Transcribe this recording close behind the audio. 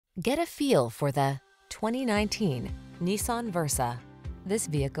Get a feel for the 2019 Nissan Versa. This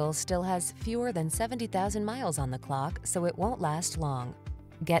vehicle still has fewer than 70,000 miles on the clock, so it won't last long.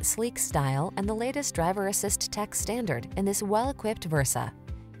 Get sleek style and the latest driver assist tech standard in this well-equipped Versa.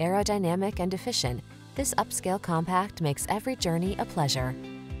 Aerodynamic and efficient, this upscale compact makes every journey a pleasure.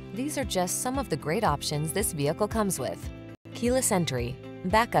 These are just some of the great options this vehicle comes with: keyless entry,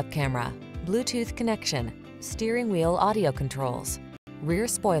 backup camera, Bluetooth connection, steering wheel audio controls, rear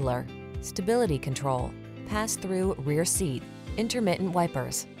spoiler, stability control, pass-through rear seat, intermittent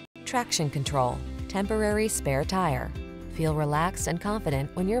wipers, traction control, temporary spare tire. Feel relaxed and confident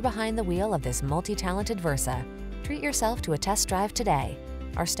when you're behind the wheel of this multi-talented Versa. Treat yourself to a test drive today.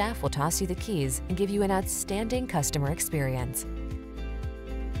 Our staff will toss you the keys and give you an outstanding customer experience.